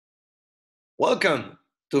Welcome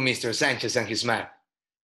to Mr. Sanchez and his math.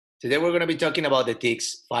 Today we're going to be talking about the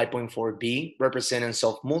TEKS 5.4b, represent and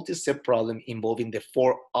solve multi-step problem involving the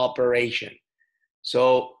for operation.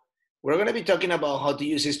 So we're going to be talking about how to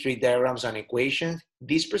use street diagrams and equations.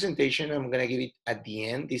 This presentation, I'm going to give it at the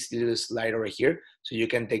end, this little slide over here, so you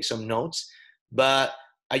can take some notes. But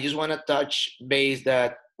I just want to touch base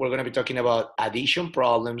that we're going to be talking about addition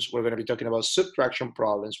problems, we're going to be talking about subtraction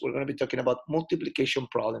problems, we're going to be talking about multiplication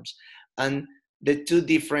problems, and the two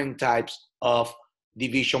different types of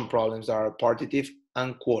division problems that are partitive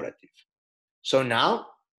and quotative. So now,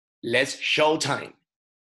 let's show time.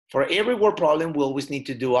 For every word problem, we always need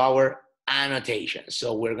to do our annotation.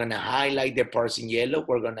 So we're going to highlight the parts in yellow,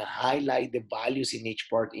 we're going to highlight the values in each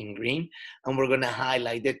part in green, and we're going to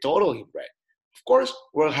highlight the total in red. Of course,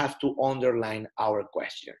 we'll have to underline our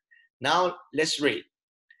question. Now, let's read.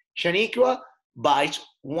 Shaniqua buys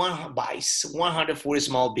 140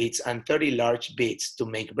 small beads and 30 large beads to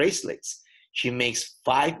make bracelets. She makes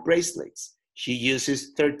 5 bracelets. She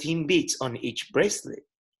uses 13 beads on each bracelet.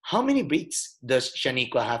 How many beads does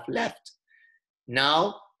Shaniqua have left?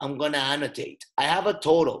 Now, I'm going to annotate. I have a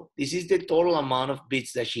total. This is the total amount of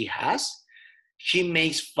beads that she has. She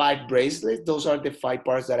makes 5 bracelets. Those are the 5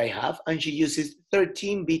 parts that I have. And she uses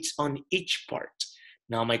 13 beads on each part.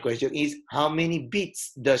 Now my question is, how many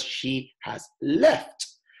beads does she has left?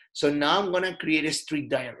 So now I'm going to create a street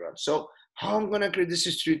diagram. So how I'm going to create this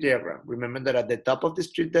street diagram? Remember that at the top of the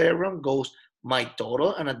street diagram goes my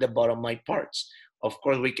total and at the bottom my parts. Of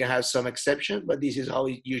course, we can have some exceptions, but this is how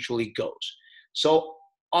it usually goes. So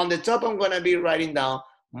on the top, I'm going to be writing down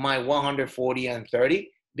my 140 and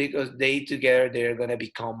 30 because they together, they're going to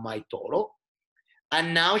become my total.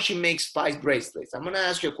 And now she makes 5 bracelets. I'm going to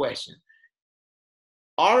ask you a question.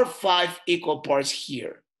 Are 5 equal parts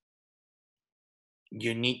here?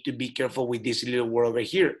 You need to be careful with this little word over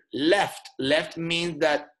here. Left. Left means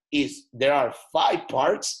that there are 5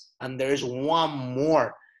 parts and there's one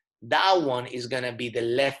more. That one is going to be the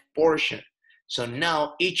left portion. So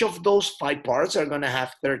now each of those 5 parts are going to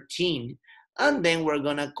have 13. And then we're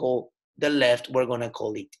going to call the left, we're going to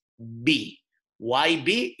call it B. Why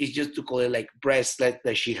B? Is just to call it like bracelet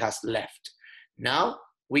that she has left. Now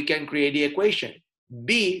we can create the equation.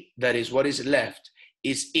 B, that is what is left,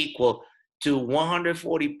 is equal to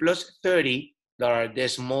 140 plus 30, that are the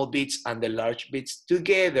small bits and the large bits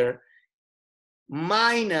together,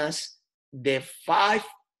 minus the 5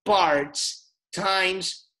 parts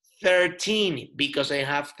times 13, because I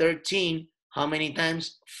have 13, how many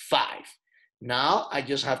times? 5. Now I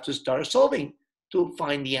just have to start solving to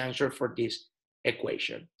find the answer for this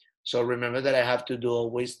equation. So remember that I have to do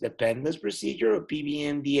always the dependence procedure or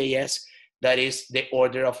PBNDAS, that is the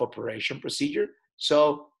order of operation procedure.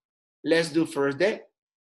 So let's do first the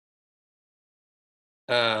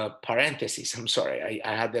parentheses. I'm sorry,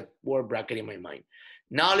 I had the word bracket in my mind.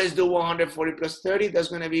 Now let's do 140 plus 30. That's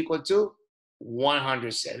going to be equal to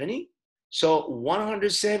 170. So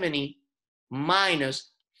 170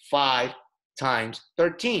 minus 5 times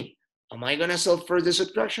 13. Am I going to solve first the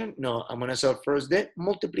subtraction? No, I'm going to solve first the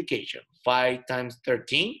multiplication. 5 times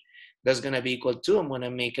 13. That's going to be equal to, I'm going to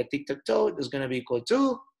make a tic-tac-toe. That's going to be equal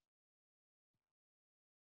to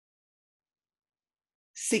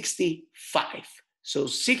 65. So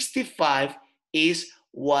 65 is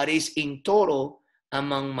what is in total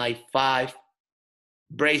among my 5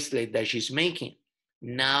 bracelets that she's making.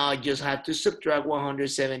 Now I just have to subtract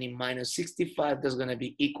 170 minus 65. That's going to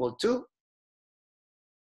be equal to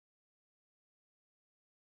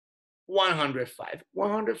 105.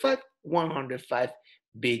 105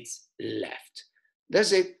 bits left.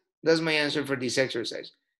 That's it. That's my answer for this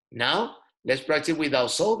exercise. Now let's practice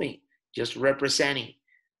without solving, just representing.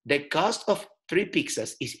 The cost of 3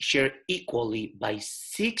 pizzas is shared equally by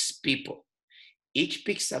 6 people. Each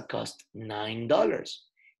pizza costs $9.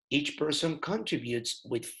 Each person contributes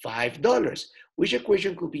with $5. Which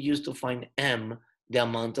equation could be used to find M, the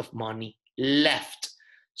amount of money left?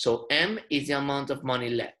 So M is the amount of money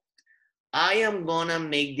left. I am gonna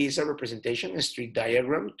make this a representation, a street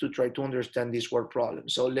diagram, to try to understand this word problem.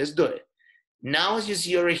 So let's do it. Now, as you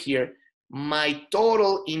see over here, my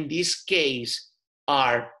total in this case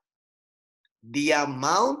are the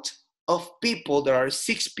amount of people. There are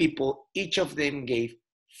 6 people, each of them gave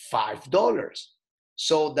 $5.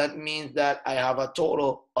 So that means that I have a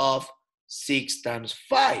total of 6 times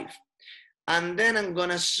 5. And then I'm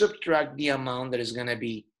gonna subtract the amount that is gonna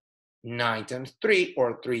be 9 times 3,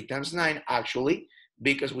 or 3 times 9 actually,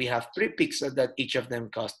 because we have 3 pizzas that each of them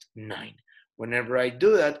cost 9. Whenever I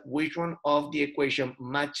do that, which one of the equation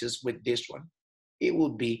matches with this one? It will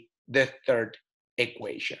be the third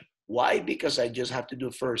equation. Why? Because I just have to do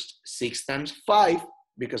first 6 times 5,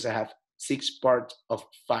 because I have 6 parts of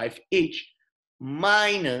 5 each,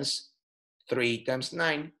 minus 3 times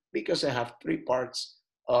 9, because I have 3 parts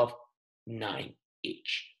of 9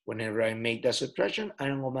 each. Whenever I make that subtraction,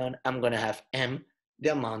 I'm going to have M,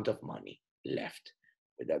 the amount of money left.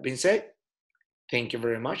 With that being said, thank you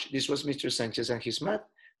very much. This was Mr. Sanchez and his math.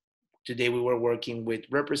 Today we were working with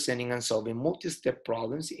representing and solving multi-step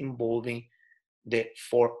problems involving the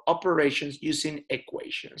 4 operations using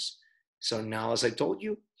equations. So now, as I told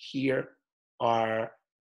you, here are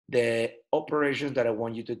the operations that I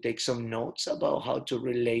want you to take some notes about how to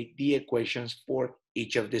relate the equations for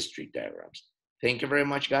each of the street diagrams. Thank you very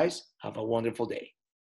much, guys. Have a wonderful day.